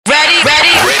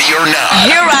or not.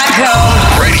 Here I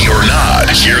come. Ready or not,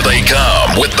 here they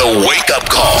come with the wake-up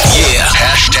call. Yeah.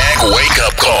 Hashtag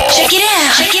wake-up call. Check it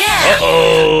out. Check it out.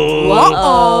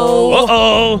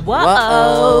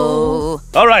 Whoa.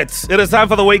 All right, it is time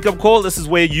for the wake-up call. This is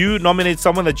where you nominate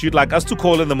someone that you'd like us to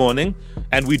call in the morning,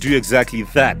 and we do exactly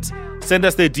that. Send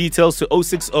us their details to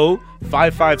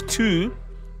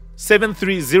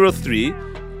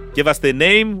 060-552-7303. Give us their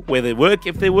name, where they work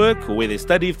if they work, or where they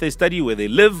study if they study, where they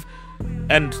live,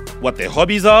 and what their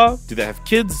hobbies are. Do they have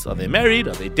kids? Are they married?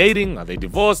 Are they dating? Are they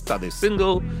divorced? Are they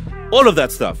single? All of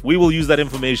that stuff. We will use that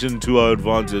information to our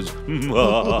advantage.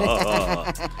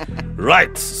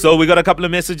 Right, so we got a couple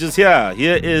of messages here.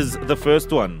 Here is the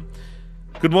first one.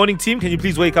 Good morning, team. Can you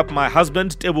please wake up my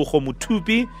husband, Tebogo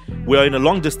Mutupi? We are in a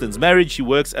long-distance marriage. He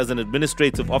works as an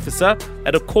administrative officer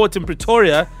at a court in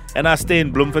Pretoria, and I stay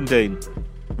in Bloemfontein.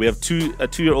 We have a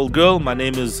two-year-old girl. My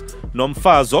name is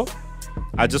Nomfazo.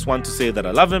 I just want to say that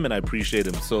I love him and I appreciate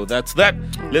him. So that's that.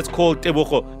 Let's call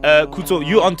Tebogo. Kuto,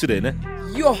 you on today, ne?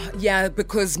 Yeah,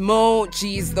 because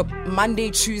the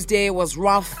Monday, Tuesday was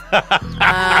rough.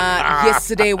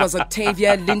 Yesterday was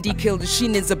Octavia. Lindy killed. She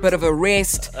needs a bit of a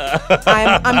rest.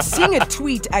 I'm seeing a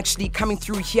tweet actually coming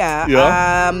through here.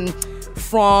 Yeah.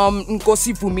 From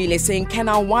Nkosi Vumile saying, can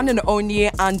our one and only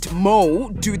Aunt Mo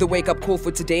do the wake-up call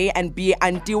for today and be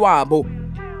Auntie Wabo?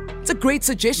 It's a great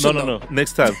suggestion. No.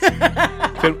 Next time.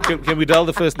 Can we dial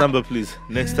the first number, please?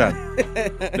 Next time.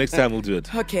 Next time we'll do it.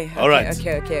 Okay. All right.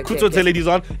 Okay. Kuto ladies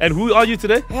on. And who are you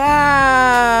today?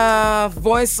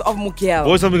 Voice of Miguel.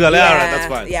 Voice of Miguel. Yeah, all right, that's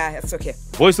fine. Yeah, it's okay.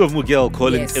 Voice of Miguel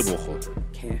calling Tebogo.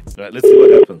 Okay. All right, let's see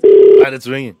what happens. All right, it's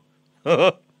ringing.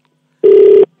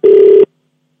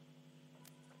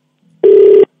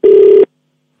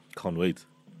 Can't wait.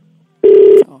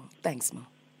 Oh, thanks, Mo.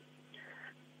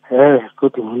 Hey,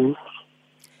 good morning.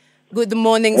 Good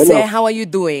morning, Hello. sir. How are you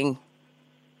doing?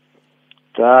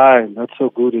 Not so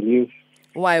good in you.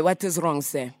 Why? What is wrong,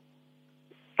 sir?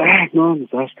 No, I'm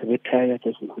just a bit tired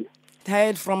this morning.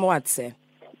 Tired from what, sir?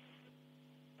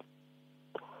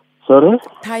 Sorry?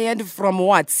 Tired from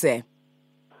what, sir?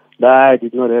 I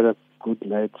did not have a good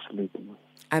night's sleep.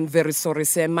 I'm very sorry,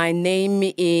 sir. My name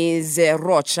is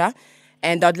Rocha,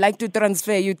 and I'd like to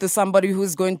transfer you to somebody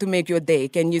who's going to make your day.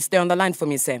 Can you stay on the line for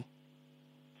me, sir?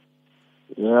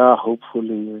 Yeah,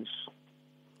 hopefully, yes.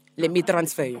 Let me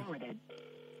transfer you.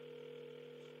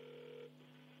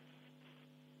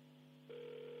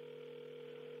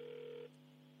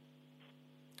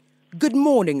 Good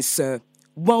morning, sir.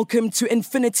 Welcome to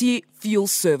Infinity Fuel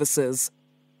Services,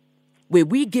 where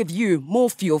we give you more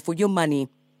fuel for your money.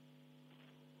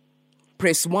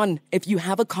 Press 1 if you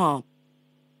have a car.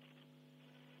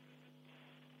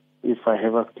 If I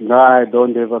have a... No, I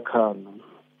don't have a car. No.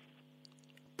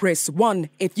 Press 1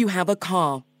 if you have a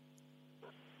car.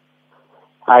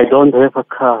 I don't have a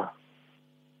car.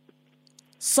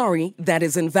 Sorry, that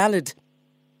is invalid.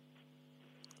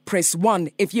 Press 1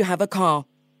 if you have a car.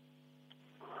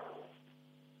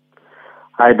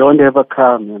 I don't have a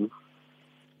car, man.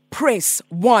 Press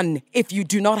 1 if you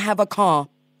do not have a car.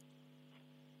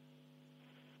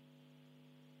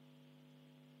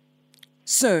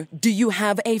 Sir, do you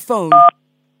have a phone?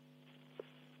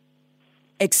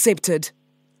 Accepted.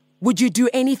 Would you do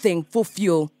anything for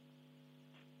fuel?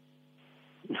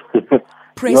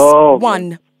 Press No,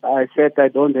 1. I said I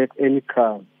don't have any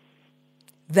car.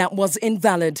 That was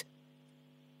invalid.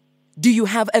 Do you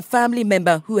have a family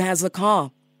member who has a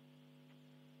car?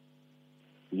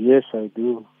 Yes, I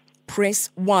do. Press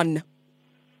 1.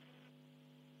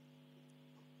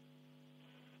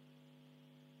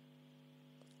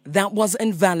 That was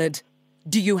invalid.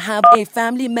 Do you have a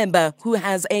family member who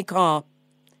has a car?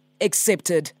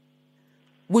 Accepted.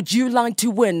 Would you like to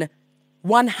win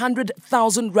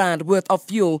 100,000 Rand worth of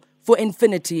fuel for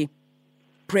Infinity?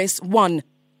 Press 1.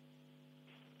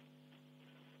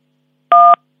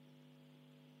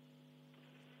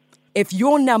 If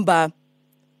your number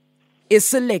is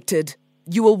selected,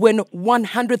 you will win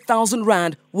 100,000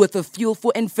 Rand worth of fuel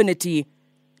for Infinity.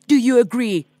 Do you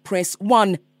agree? Press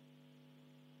 1.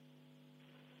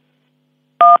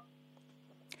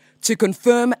 To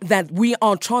confirm that we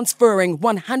are transferring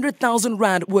 100,000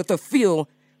 Rand worth of fuel,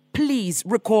 please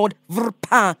record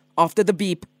phaa after the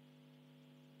beep.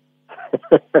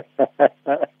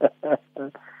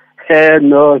 No. I'm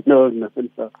not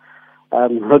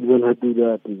going to do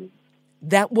that.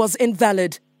 That was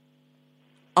invalid.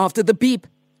 After the beep,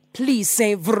 please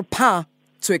say phaa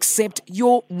to accept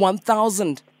your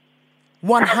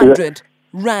 1,100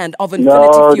 Rand of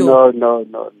Infinity fuel. No.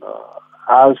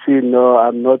 I'll see, no,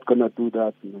 I'm not going to do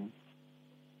that. No.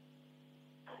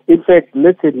 In fact,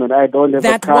 listen, man, I don't have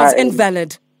That a car. was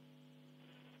invalid.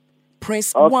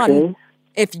 press Okay. 1.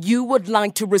 If you would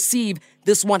like to receive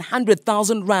this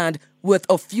 100,000 rand worth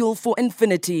of fuel for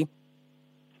infinity.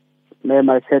 Ma'am,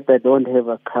 I said I don't have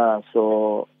a car,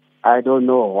 so I don't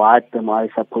know what am I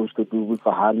supposed to do with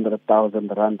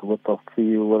 100,000 rand worth of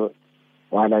fuel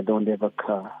while I don't have a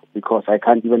car, because I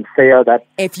can't even sell that.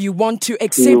 If you want to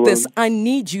accept Fuel. this, I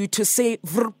need you to say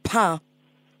phaa.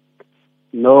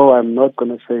 No, I'm not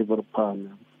going to say phaa,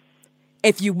 ma'am.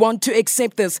 If you want to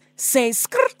accept this, say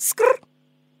skr, skr.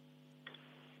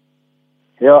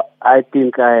 Yeah, I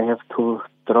think I have to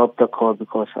drop the call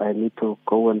because I need to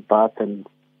go and bath and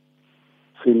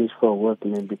finish for work,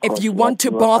 man. Because If you want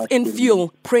to what you are bath in asking fuel,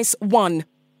 me- press 1.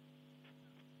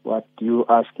 What you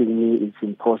asking me is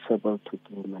impossible to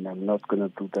do, man. I'm not going to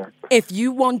do that. If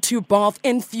you want to bath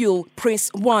in fuel,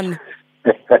 press 1.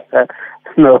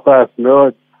 No, I'm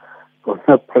not going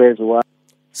to press 1.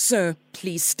 Sir,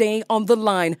 please stay on the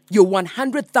line. Your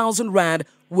 100,000 rand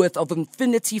worth of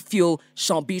infinity fuel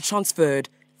shall be transferred.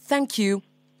 Thank you.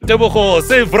 Tebogo,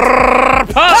 say phaa.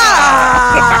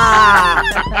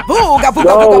 Booga, booga,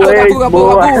 No, booga, wait, booga, no,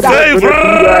 booga, I'm booga. not Say gonna do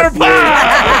that, phaa.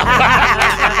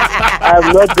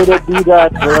 I'm not going to do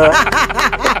that, bro.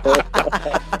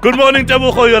 Good morning,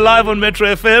 Tebogo. You're live on Metro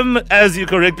FM. As you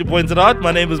correctly pointed out,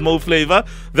 my name is Mo Flavor.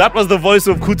 That was the voice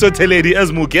of Kuto Teledi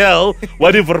as Mugel.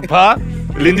 What if phaa?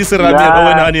 Lindy Serami and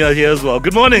Owen Hani are here as well.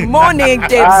 Good morning. Morning, Good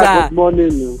Debza.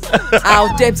 morning.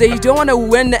 Debza, you don't want to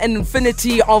win an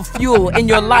infinity of fuel in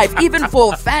your life, even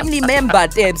for a family member,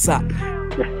 Debza.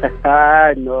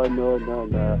 No.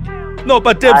 No,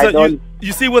 but I Debs, don't-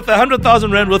 you see, with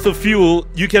 100,000 rand worth of fuel,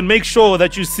 you can make sure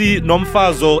that you see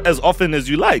Nomfazo as often as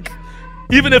you like.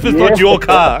 Even if it's not your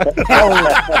car.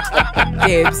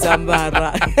 Debza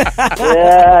Mbara.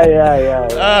 Yeah.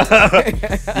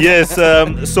 Yes,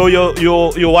 so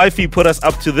your wifey put us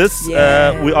up to this.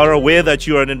 Yeah. We are aware that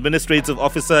you are an administrative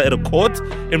officer at a court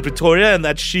in Pretoria and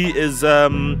that she is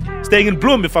staying in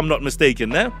Bloem, if I'm not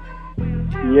mistaken, eh?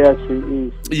 Yes, she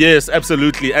is. Yes,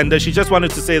 absolutely. And she just wanted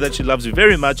to say that she loves you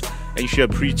very much and she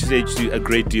appreciates you a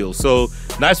great deal. So,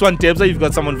 nice one, Debza. You've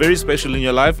got someone very special in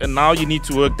your life and now you need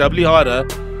to work doubly harder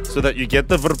so that you get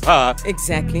the phaa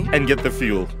Exactly. and get the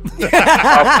fuel. Okay,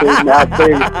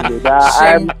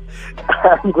 Shame.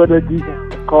 I'm going to do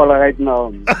the call right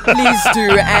now. Please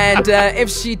do. And if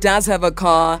she does have a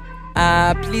car,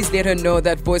 please let her know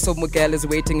that Voice of Miguel is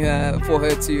waiting for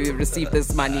her to receive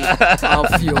this money of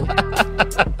fuel.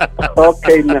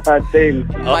 Okay, now, thanks.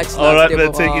 Much All love, right,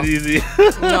 man, Tebogo. take it easy.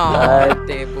 No,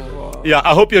 Tebogo. Yeah,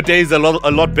 I hope your day is a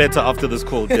lot better after this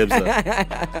call,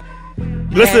 Debza.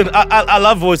 Listen, I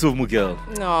love Voice of Miguel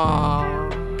No.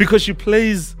 because she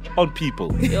plays on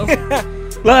people.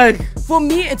 Like, For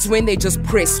me, it's when they just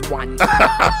press 1.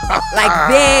 Like,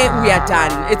 there we are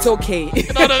done. It's okay. you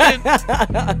know what I mean?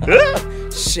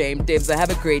 Shame, Debza. Have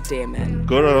a great day, man.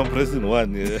 Go around pressing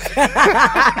 1, yeah.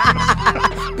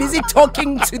 Busy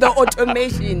talking to the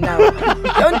automation now.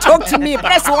 Don't talk to me.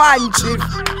 Press 1, chief.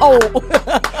 Oh.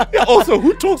 Yeah, also,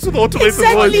 who talks to the automated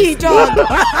Exactly, voice? dog.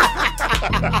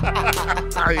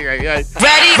 Ready?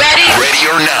 Ready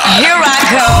or not. Here I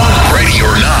come. Ready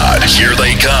or not. Here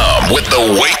they come with the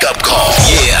wake up call.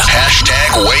 Yeah.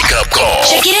 Hashtag wake up call.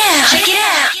 Check it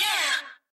out.